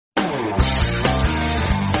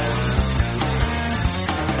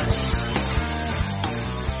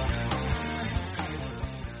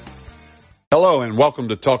Hello and welcome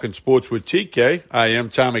to Talking Sports with TK. I am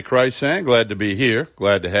Tommy Krysan. Glad to be here.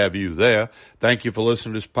 Glad to have you there. Thank you for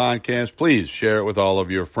listening to this podcast. Please share it with all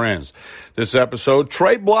of your friends. This episode,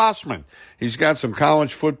 Trey Blossman. He's got some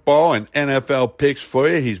college football and NFL picks for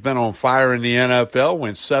you. He's been on fire in the NFL,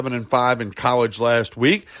 went 7-5 in college last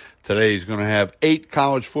week. Today he's going to have 8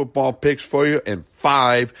 college football picks for you and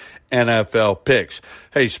 5 NFL picks.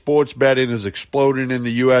 Hey, sports betting is exploding in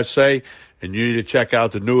the USA. And you need to check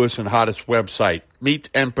out the newest and hottest website,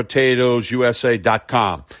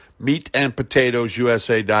 meatandpotatoesusa.com.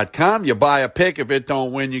 Meatandpotatoesusa.com. You buy a pick. If it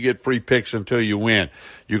don't win, you get free picks until you win.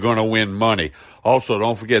 You're going to win money. Also,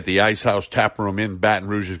 don't forget the Ice House Tap Room in Baton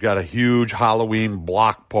Rouge has got a huge Halloween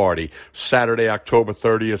block party. Saturday, October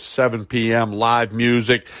 30th, 7 p.m., live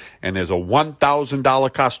music. And there's a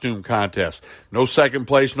 $1,000 costume contest. No second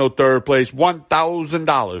place, no third place,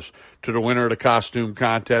 $1,000 to the winner of the costume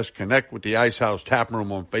contest. Connect with the Ice House Tap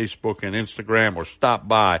Room on Facebook and Instagram or stop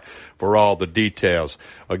by for all the details.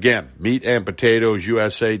 Again,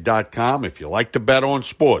 meatandpotatoesusa.com. If you like to bet on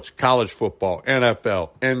sports, college football, NFL,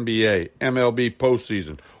 NBA, MLB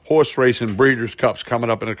postseason, horse racing, Breeders' Cups coming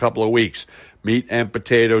up in a couple of weeks,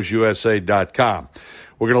 meatandpotatoesusa.com.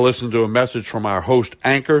 We're going to listen to a message from our host,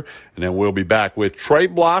 Anchor, and then we'll be back with Trey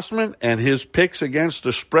Blossman and his picks against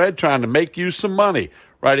the spread, trying to make you some money.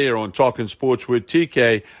 Right here on Talking Sports with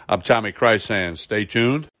TK. I'm Tommy Krysan. Stay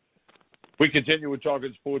tuned. We continue with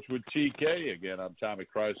Talking Sports with TK. Again, I'm Tommy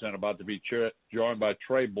Krysan, about to be joined by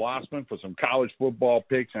Trey Blossman for some college football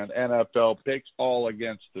picks and NFL picks, all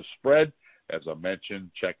against the spread. As I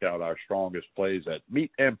mentioned, check out our strongest plays at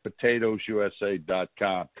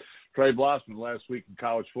meatandpotatoesusa.com. Trey Blossman, last week in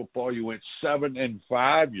college football, you went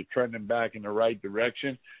 7-5. You're trending back in the right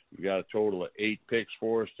direction. We've got a total of 8 picks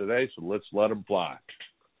for us today, so let's let them fly.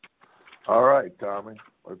 All right, Tommy.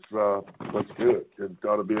 Let's do it. It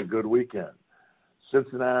ought to be a good weekend.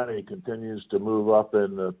 Cincinnati continues to move up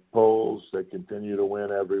in the polls. They continue to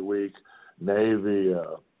win every week. Navy,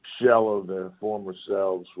 shell of their former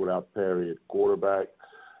selves without Perry at quarterback.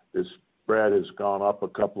 This spread has gone up a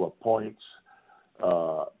couple of points,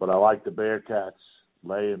 but I like the Bearcats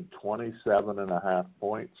laying 27.5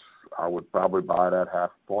 points. I would probably buy that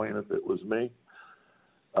half point if it was me.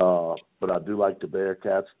 But I do like the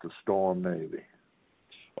Bearcats to storm Navy.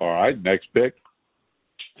 All right, next pick.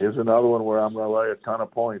 Here's another one where I'm going to lay a ton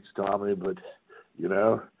of points, Tommy, but,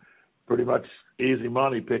 pretty much easy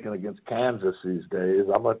money picking against Kansas these days.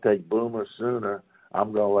 I'm going to take Boomer Sooner.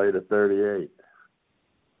 I'm going to lay the 38.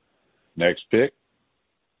 Next pick.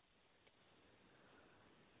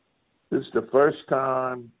 This is the first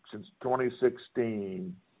time since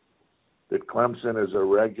 2016 that Clemson is a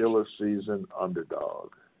regular season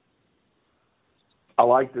underdog. I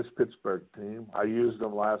like this Pittsburgh team. I used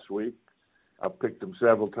them last week. I've picked them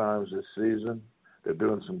several times this season. They're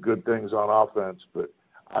doing some good things on offense, but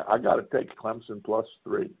I got to take Clemson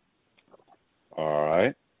 +3. All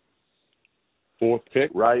right. Fourth pick.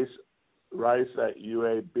 Rice at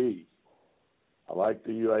UAB. I like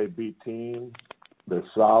the UAB team. They're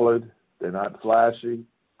solid. They're not flashy.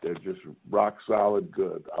 They're just rock solid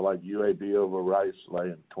good. I like UAB over Rice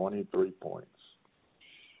laying 23 points.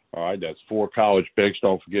 All right, that's 4 college picks.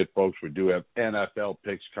 Don't forget, folks, we do have NFL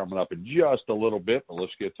picks coming up in just a little bit, but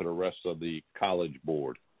let's get to the rest of the college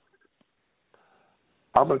board.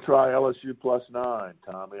 I'm going to try LSU +9,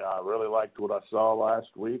 Tommy. I really liked what I saw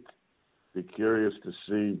last week. Be curious to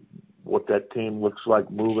see what that team looks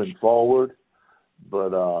like moving forward.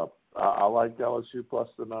 But I like LSU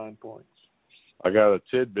 +9 points. I got a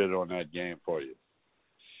tidbit on that game for you.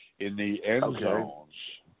 In the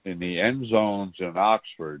end zones in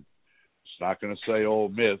Oxford, it's not going to say Ole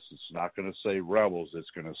Miss. It's not going to say Rebels. It's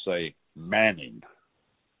going to say Manning.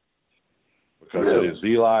 Because it is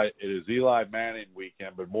Eli Manning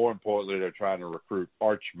weekend, but more importantly, they're trying to recruit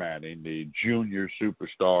Arch Manning, the junior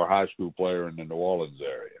superstar high school player in the New Orleans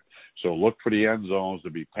area. So look for the end zones to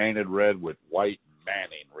be painted red with white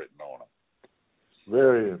Manning written on them.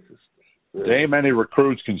 Very interesting. Ain't many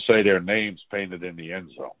recruits can say their names painted in the end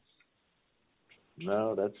zone.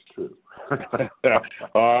 No, that's true.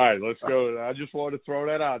 All right, let's go. I just wanted to throw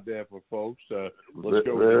that out there for folks. Let's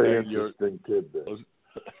go. Very interesting tidbit.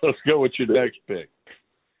 Let's go with your next pick.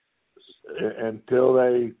 Until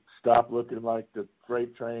they stop looking like the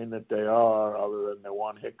freight train that they are, other than the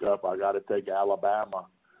one hiccup, I got to take Alabama,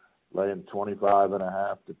 laying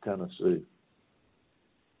 25.5 to Tennessee.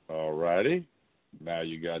 All righty. Now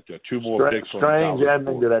you got 2 more picks. Strange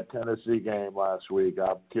ending to that Tennessee game last week.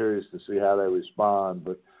 I'm curious to see how they respond.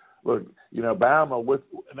 But look, Bama,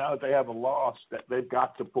 now that they have a loss, that they've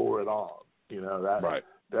got to pour it on. Right.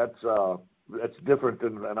 That's that's different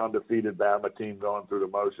than an undefeated Bama team going through the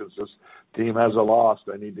motions. This team has a loss.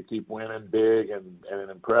 They need to keep winning big and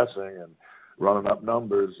impressing and running up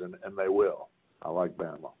numbers, and they will. I like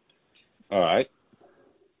Bama. All right.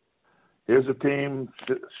 Here's a team,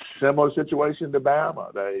 similar situation to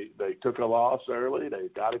Bama. They took a loss early. They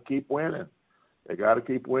got to keep winning. They got to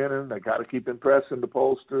keep winning. They got to keep impressing the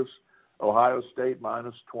pollsters. Ohio State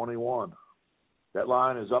 -21. That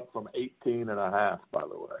line is up from 18.5, by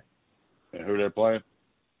the way. And who they're playing?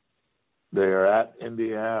 They are at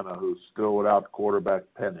Indiana, who's still without quarterback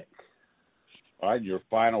Penix. All right, your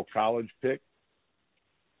final college pick?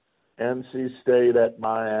 NC State at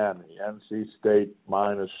Miami. NC State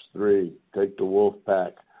 -3. Take the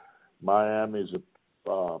Wolfpack. Miami's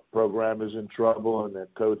program is in trouble, and their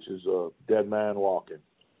coach is a dead man walking.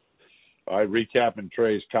 All right, recapping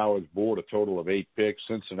Trey's College Board, a total of 8 picks.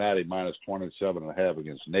 Cincinnati -27.5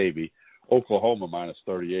 against Navy. Oklahoma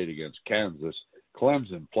 -38 against Kansas.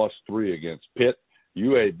 Clemson +3 against Pitt.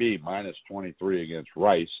 UAB -23 against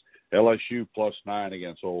Rice. LSU +9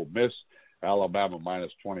 against Ole Miss. Alabama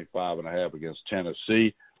 -25.5 against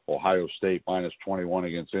Tennessee. Ohio State -21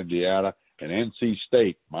 against Indiana. And NC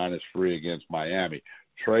State -3 against Miami.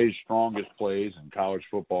 Trey's strongest plays in college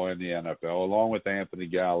football and the NFL, along with Anthony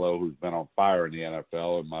Gallo, who's been on fire in the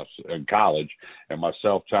NFL and college, and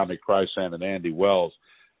myself, Tommy Krysan, and Andy Wells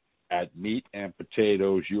at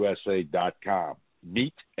meatandpotatoesusa.com.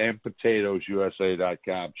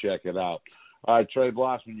 Meatandpotatoesusa.com. Check it out. All right, Trey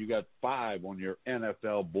Blossman, you got 5 on your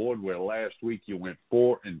NFL board, where last week you went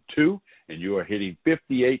 4-2, and you are hitting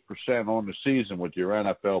 58% on the season with your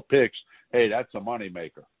NFL picks. Hey, that's a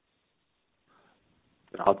moneymaker.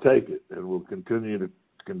 I'll take it, and we'll continue to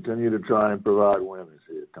try and provide winners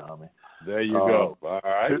here, Tommy. There you go. All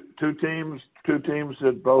right. Two teams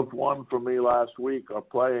that both won for me last week are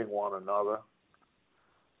playing one another.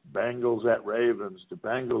 Bengals at Ravens. The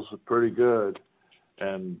Bengals are pretty good,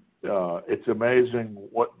 and it's amazing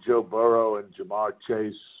what Joe Burrow and Jamar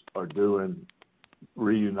Chase are doing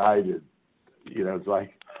reunited. You know, it's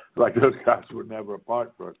like those guys were never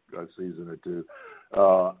apart for a season or two.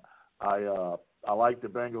 I like the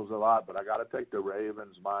Bengals a lot, but I got to take the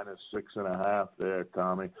Ravens -6.5 there,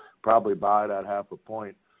 Tommy. Probably buy that half a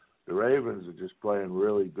point. The Ravens are just playing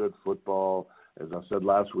really good football. As I said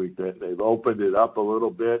last week, they've opened it up a little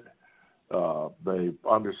bit. They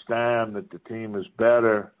understand that the team is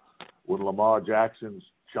better when Lamar Jackson's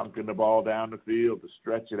chunking the ball down the field to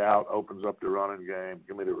stretch it out, opens up the running game.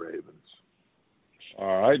 Give me the Ravens.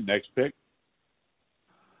 All right, next pick.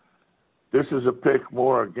 This is a pick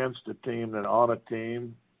more against a team than on a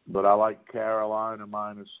team, but I like Carolina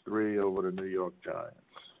 -3 over the New York Giants.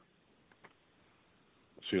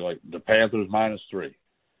 So you like the Panthers -3?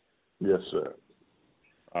 Yes, sir.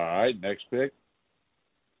 All right, next pick.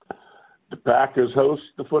 The Packers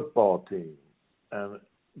host the football team. And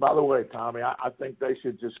by the way, Tommy, I think they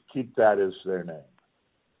should just keep that as their name.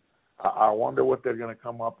 I wonder what they're going to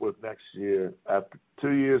come up with next year. After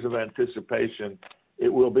 2 years of anticipation,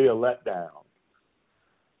 it will be a letdown.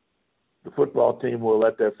 The football team will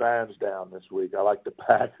let their fans down this week. I like the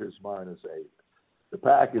Packers -8. The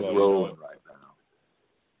Pack is rolling right now.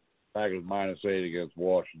 Packers -8 against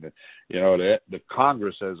Washington. You know, the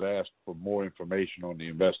Congress has asked for more information on the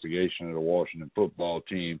investigation of the Washington football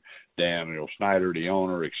team. Daniel Snyder, the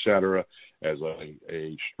owner, et cetera, as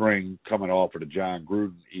a string coming off of the John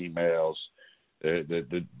Gruden emails.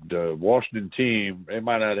 The Washington team, they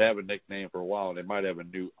might not have a nickname for a while. They might have a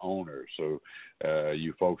new owner, so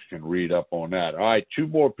you folks can read up on that. All right, 2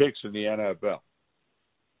 more picks in the NFL.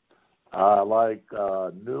 I like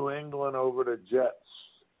New England over the Jets.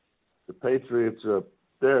 The Patriots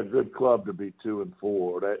they're a good club to be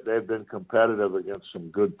 2-4. They've been competitive against some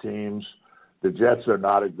good teams. The Jets are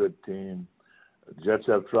not a good team. The Jets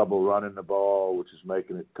have trouble running the ball, which is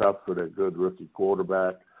making it tough for their good rookie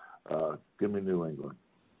quarterback. Give me New England.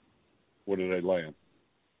 What are they laying?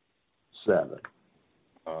 7.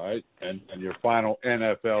 All right. And your final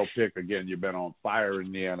NFL pick, again, you've been on fire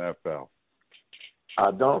in the NFL.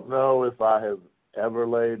 I don't know if I have ever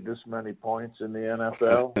laid this many points in the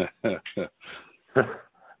NFL,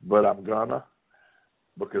 but I'm gonna,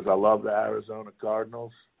 because I love the Arizona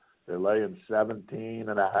Cardinals. They're laying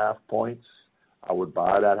 17.5 points. I would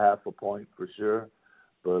buy that half a point for sure.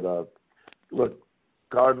 But look,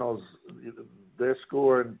 Cardinals, they're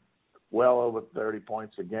scoring well over 30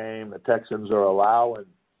 points a game. The Texans are allowing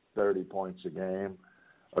 30 points a game.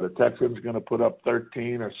 Are the Texans going to put up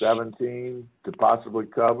 13 or 17 to possibly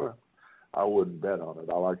cover? I wouldn't bet on it.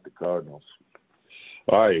 I like the Cardinals.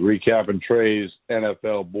 All right, recapping Trey's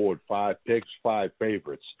NFL board. 5 picks, 5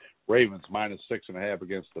 favorites. Ravens -6.5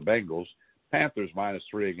 against the Bengals. Panthers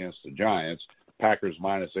 -3 against the Giants. Packers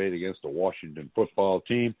 -8 against the Washington football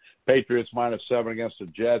team. Patriots -7 against the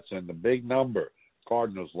Jets. And the big number,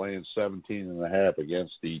 Cardinals laying 17.5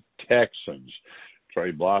 against the Texans.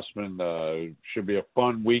 Trey Blossman, should be a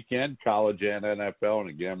fun weekend, college and NFL. And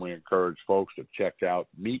again, we encourage folks to check out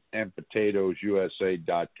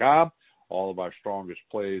meatandpotatoesusa.com. All of our strongest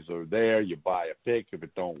plays are there. You buy a pick. If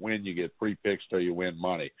it don't win, you get free picks till you win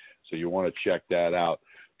money. So you want to check that out.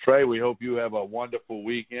 Trey, we hope you have a wonderful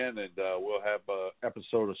weekend, and we'll have an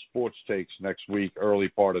episode of Sports Takes next week, early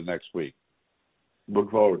part of next week. Look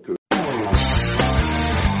forward to it.